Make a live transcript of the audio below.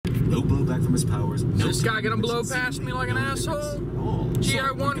No blowback from his powers. Is this guy gonna blow past me like an asshole? Gee,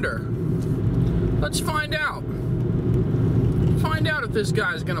 I wonder. Let's find out. Find out if this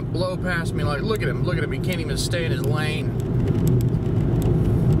guy's gonna blow past me like, look at him, he can't even stay in his lane.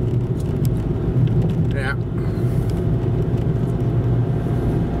 Yeah.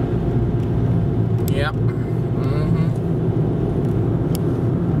 Yep.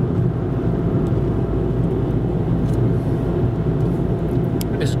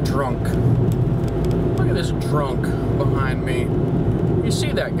 Look at this drunk. Look at this drunk behind me. You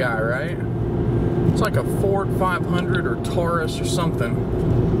see that guy, right? It's like a Ford 500 or Taurus or something.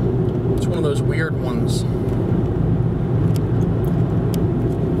 It's one of those weird ones.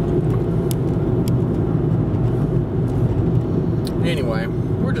 Anyway,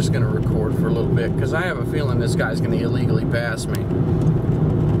 we're just going to record for a little bit because I have a feeling this guy's going to illegally pass me.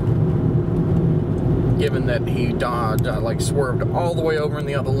 Given that he dodged, like swerved all the way over in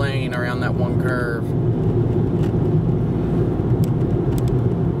the other lane around that one curve.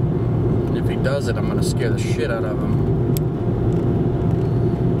 If he does it, I'm going to scare the shit out of him.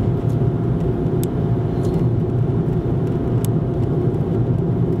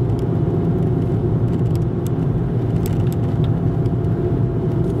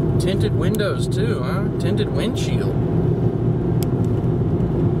 Tinted windows too, huh? Tinted windshield.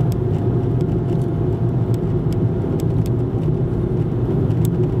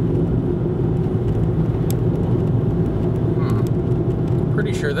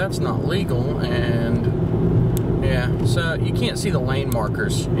 Pretty sure that's not legal, and yeah, so you can't see the lane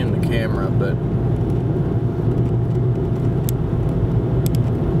markers in the camera, but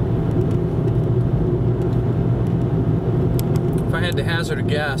if I had to hazard a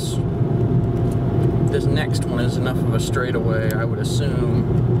guess, this next one is enough of a straightaway. I would assume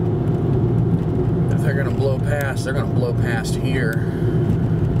if they're gonna blow past, they're gonna blow past here.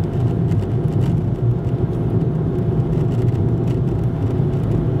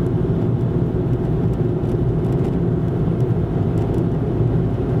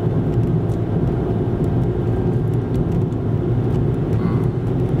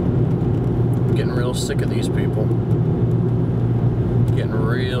 Sick of these people. Getting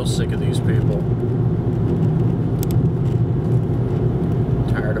real sick of these people.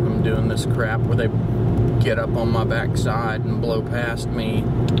 Tired of them doing this crap where they get up on my backside and blow past me,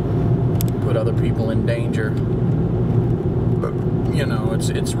 put other people in danger. But, you know,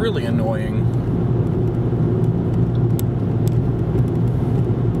 it's really annoying.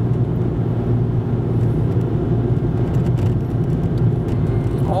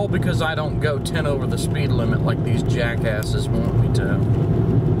 All because I don't go 10 over the speed limit like these jackasses want me to.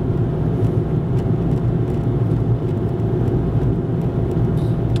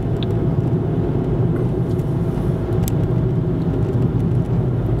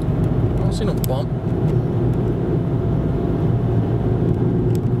 I don't see no bump.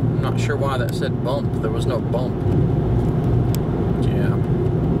 I'm not sure why that said bump. There was no bump. Yeah.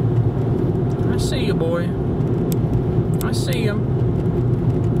 I see you, boy. I see you.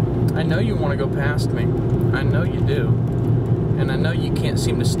 I know you want to go past me. I know you do. And I know you can't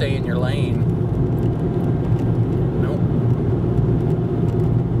seem to stay in your lane. Nope.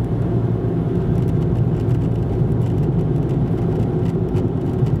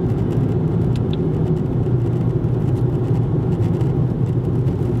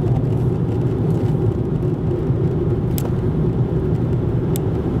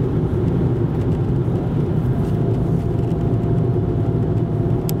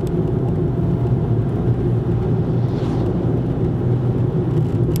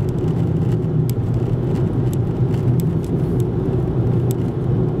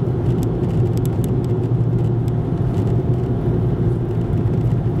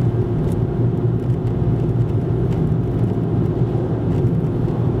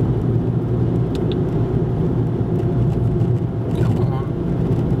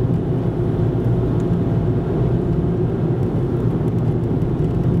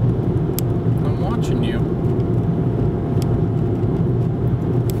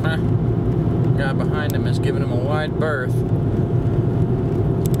 Behind him is giving him a wide berth.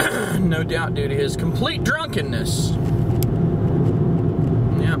 No doubt due to his complete drunkenness.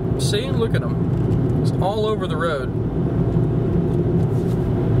 Yeah, see? Look at him. It's all over the road.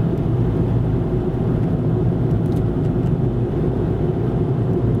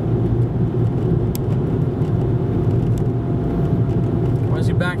 Why is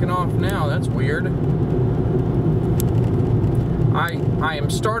he backing off now? That's weird. I am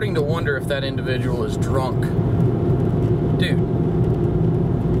starting to wonder if that individual is drunk. Dude.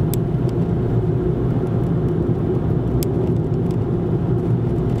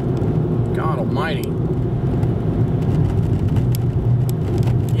 almighty.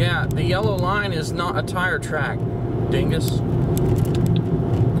 Yeah, the yellow line is not a tire track, dingus. God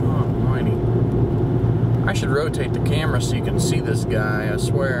almighty. I should rotate the camera so you can see this guy, I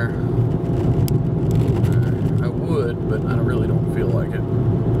swear. I would, but I really don't feel like it.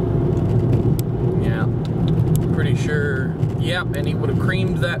 Yeah, pretty sure. Yep, and he would have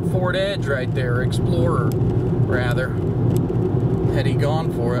creamed that Ford Edge right there, Explorer, rather, had he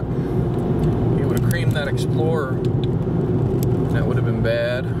gone for it. He would have creamed that Explorer. That would have been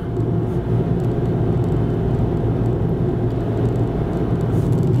bad.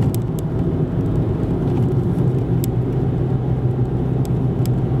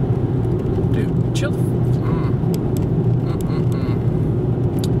 Dude, chill.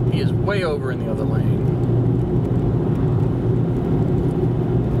 He is way over in the other lane.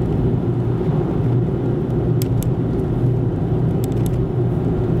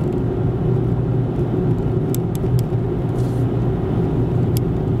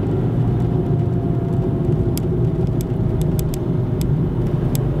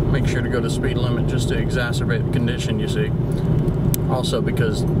 Make sure to go to speed limit just to exacerbate the condition, you see. Also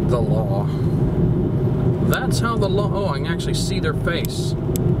because the law. That's how the law... Oh, I can actually see their face.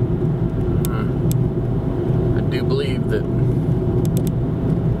 I do believe that...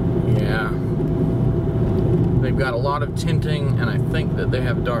 Yeah. They've got a lot of tinting, and I think that they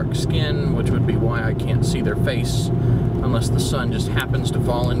have dark skin, which would be why I can't see their face unless the sun just happens to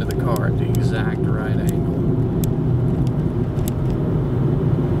fall into the car at the exact right angle.